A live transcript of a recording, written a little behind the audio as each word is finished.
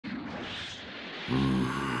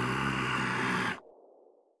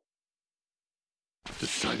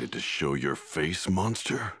Decided to show your face,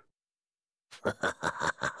 monster?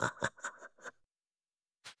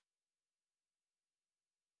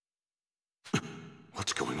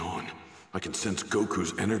 What's going on? I can sense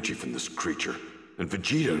Goku's energy from this creature, and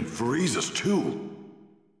Vegeta and Frieza's too.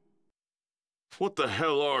 What the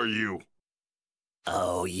hell are you?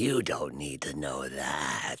 Oh, you don't need to know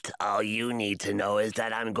that. All you need to know is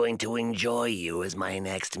that I'm going to enjoy you as my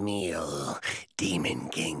next meal, Demon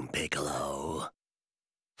King Piccolo.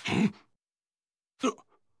 Hmm?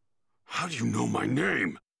 How do you know my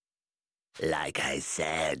name? Like I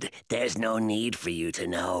said, there's no need for you to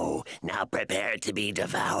know. Now prepare to be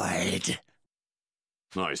devoured.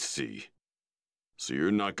 I see. So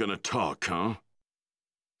you're not gonna talk, huh?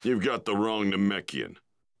 You've got the wrong Namekian.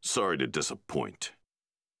 Sorry to disappoint.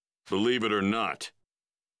 Believe it or not,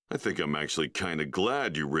 I think I'm actually kinda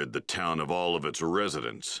glad you rid the town of all of its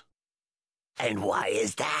residents. And why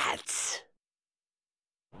is that?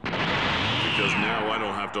 Because now I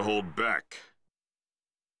don't have to hold back.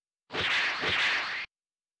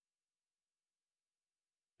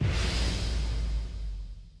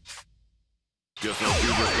 Guess I'll do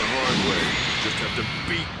this the hard way. Just have to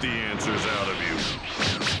beat the answers out of you.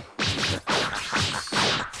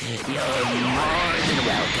 You're more than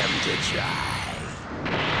welcome to try.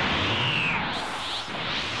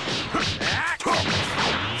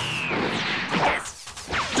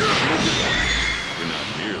 You're not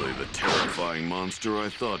nearly the terrifying monster I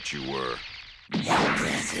thought you were.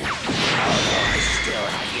 Impressive. Although I still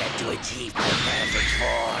have yet to achieve my perfect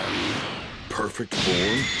form. Perfect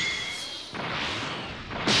form?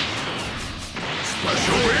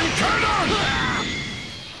 Special beam cannon!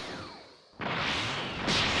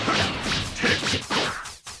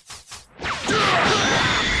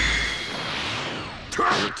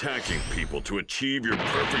 You're attacking people to achieve your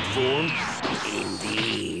perfect form?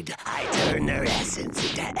 Indeed. I turn their essence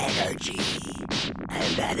into energy.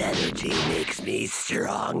 And that energy makes me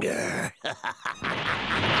stronger.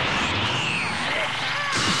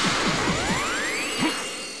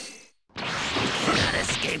 Cannot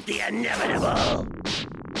escape the inevitable.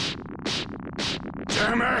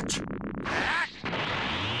 Damn it!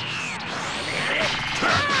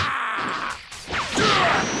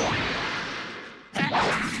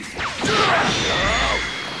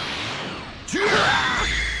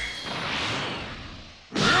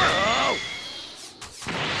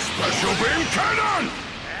 Special beam cannon!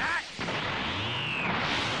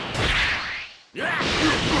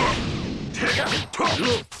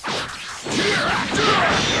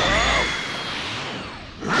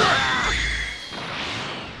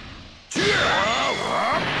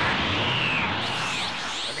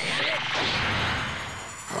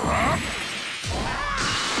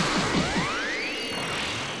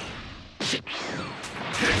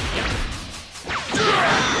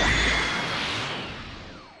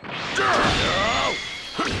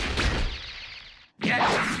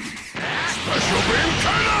 Special beam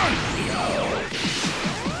cannon!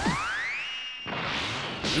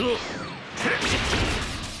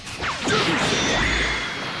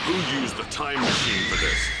 Who used the time machine for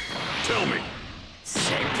this? Tell me.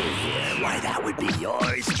 Sent me here? Why, that would be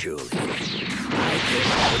yours truly. I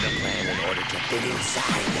came up with a plan in order to fit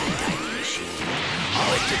inside that tiny machine.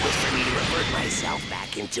 All it took was for me to revert myself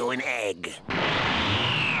back into an egg.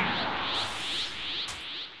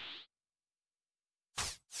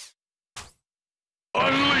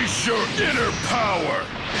 Unleash your inner power!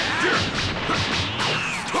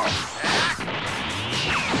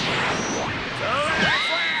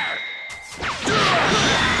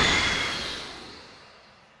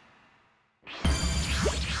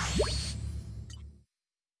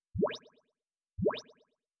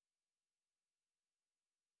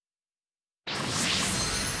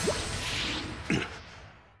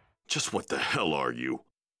 Just what the hell are you?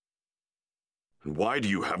 And why do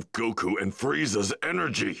you have Goku and Frieza's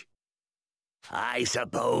energy? I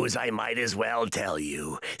suppose I might as well tell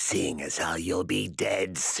you, seeing as how you'll be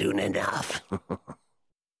dead soon enough.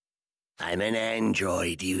 I'm an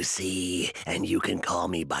android, you see, and you can call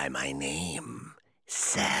me by my name,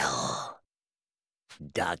 Cell.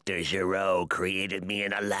 Dr. Giraud created me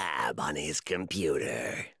in a lab on his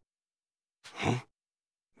computer. Huh?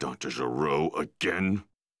 Dr. Giraud again?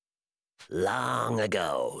 Long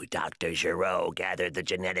ago, Dr. Giraud gathered the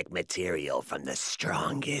genetic material from the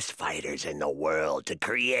strongest fighters in the world to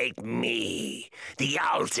create me, the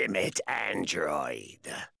ultimate android.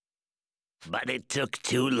 But it took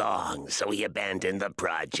too long, so he abandoned the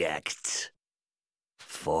project.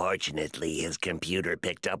 Fortunately, his computer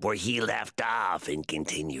picked up where he left off and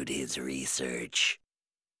continued his research.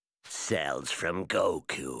 Cells from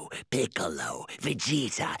Goku, Piccolo,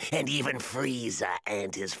 Vegeta, and even Frieza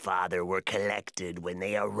and his father were collected when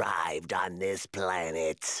they arrived on this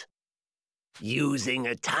planet. Using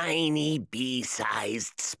a tiny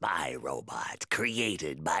bee-sized spy robot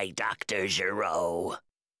created by Dr. Giraud.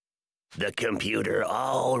 The computer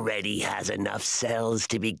already has enough cells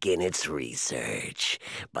to begin its research,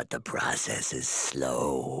 but the process is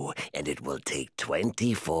slow, and it will take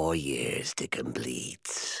 24 years to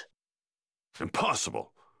complete.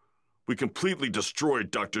 Impossible. We completely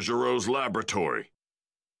destroyed Dr. Giraud's laboratory.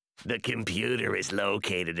 The computer is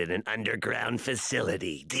located in an underground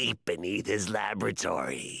facility deep beneath his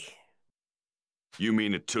laboratory. You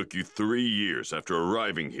mean it took you 3 years after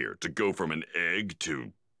arriving here to go from an egg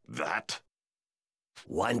to that?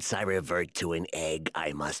 Once I revert to an egg,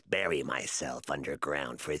 I must bury myself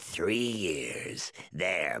underground for 3 years.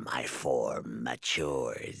 There my form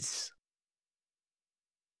matures.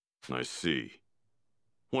 I see.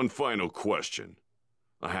 One final question.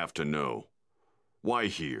 I have to know. Why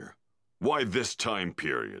here? Why this time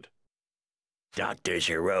period? Dr.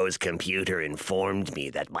 Giraud's computer informed me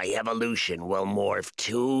that my evolution will morph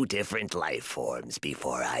 2 different life forms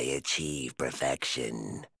before I achieve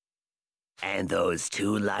perfection. And those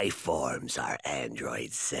 2 life forms are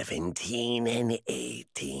androids 17 and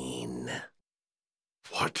 18.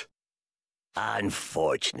 What?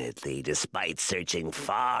 Unfortunately, despite searching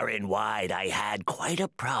far and wide, I had quite a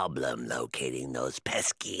problem locating those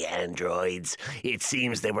pesky androids. It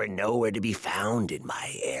seems they were nowhere to be found in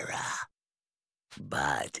my era.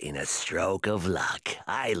 But in a stroke of luck,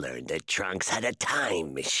 I learned that Trunks had a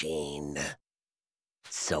time machine.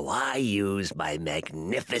 So I used my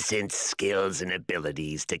magnificent skills and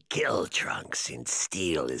abilities to kill Trunks and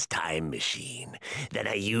steal his time machine. Then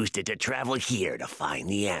I used it to travel here to find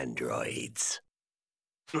the androids.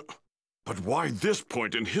 But why this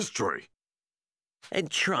point in history?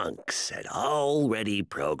 And Trunks had already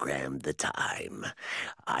programmed the time.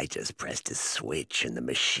 I just pressed a switch and the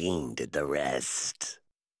machine did the rest.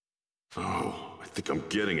 Oh, I think I'm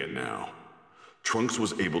getting it now. Trunks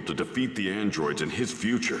was able to defeat the androids in his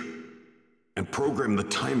future and program the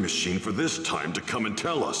time machine for this time to come and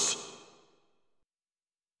tell us.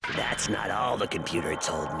 That's not all the computer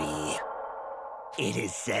told me. It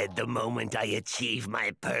is said the moment I achieve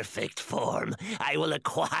my perfect form, I will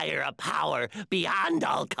acquire a power beyond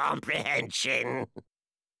all comprehension.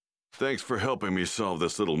 Thanks for helping me solve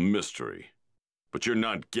this little mystery. But you're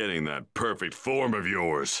not getting that perfect form of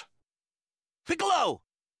yours. Piccolo!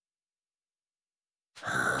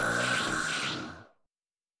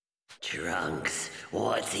 Trunks,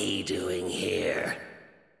 what's he doing here?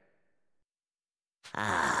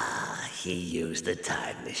 Ah, he used the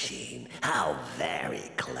time machine. How very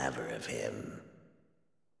clever of him.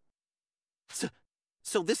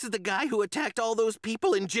 So this is the guy who attacked all those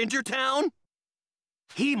people in Gingertown?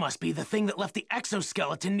 He must be the thing that left the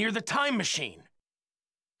exoskeleton near the time machine.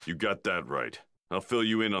 You got that right. I'll fill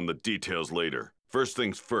you in on the details later. First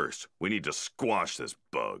things first, we need to squash this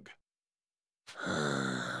bug.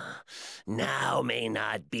 Now may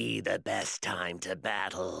not be the best time to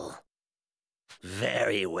battle.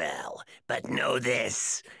 Very well, but know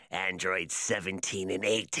this. Androids 17 and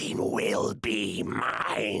 18 will be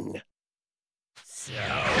mine. So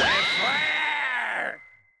fire!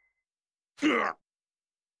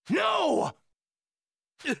 No!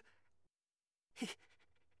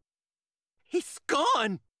 He's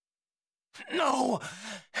gone! No!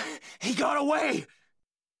 He got away!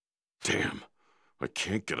 Damn, I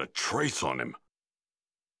can't get a trace on him.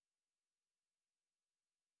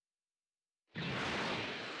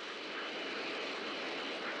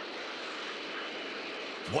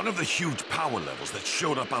 One of the huge power levels that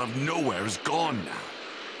showed up out of nowhere is gone now.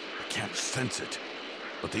 I can't sense it,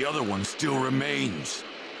 but the other one still remains.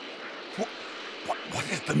 What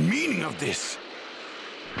is the meaning of this?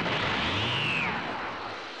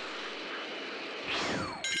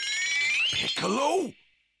 Piccolo?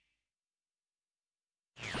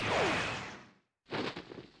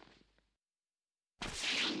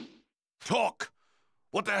 Talk!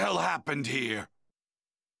 What the hell happened here?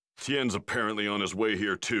 Tien's apparently on his way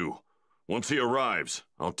here too. Once he arrives,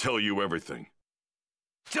 I'll tell you everything.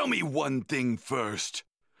 Tell me one thing first.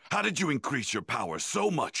 How did you increase your power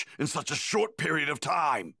so much in such a short period of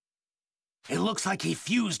time? It looks like he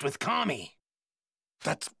fused with Kami.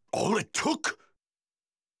 That's all it took?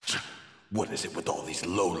 What is it with all these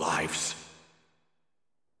lowlives?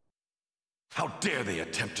 How dare they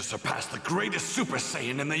attempt to surpass the greatest Super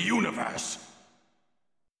Saiyan in the universe?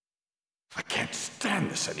 I can't stand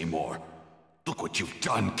this anymore. Look what you've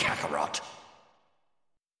done, Kakarot.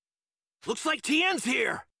 Looks like Tien's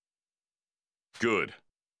here. Good.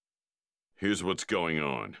 Here's what's going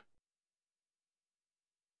on.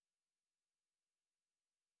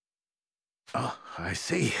 Oh, I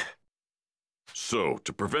see. So,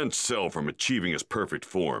 to prevent Cell from achieving his perfect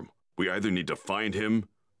form, we either need to find him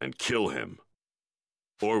and kill him,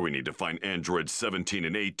 or we need to find androids 17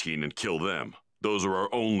 and 18 and kill them. Those are our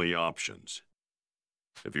only options.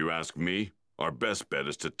 If you ask me, our best bet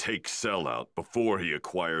is to take Cell out before he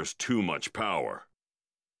acquires too much power.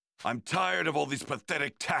 I'm tired of all these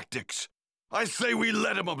pathetic tactics. I say we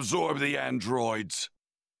let him absorb the androids.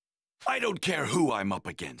 I don't care who I'm up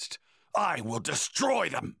against. I will destroy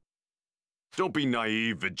them. Don't be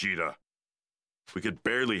naive, Vegeta. We could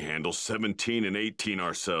barely handle 17 and 18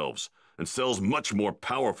 ourselves, and Cell's much more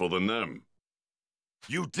powerful than them.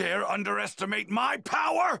 You dare underestimate my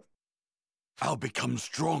power? I'll become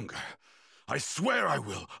stronger. I swear I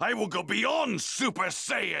will. I will go beyond Super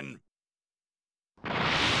Saiyan.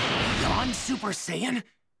 Beyond Super Saiyan?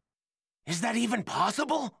 Is that even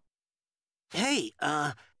possible? Hey,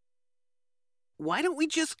 why don't we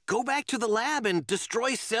just go back to the lab and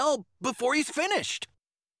destroy Cell before he's finished?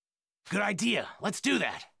 Good idea. Let's do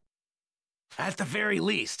that. At the very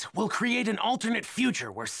least, we'll create an alternate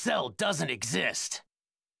future where Cell doesn't exist.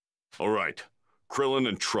 All right. Krillin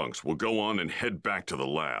and Trunks will go on and head back to the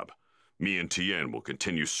lab. Me and Tien will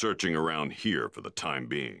continue searching around here for the time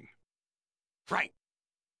being. Right.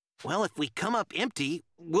 Well, if we come up empty,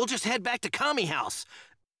 we'll just head back to Kami House.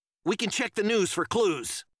 We can check the news for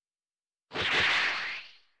clues.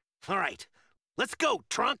 All right, let's go,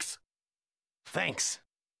 Trunks. Thanks.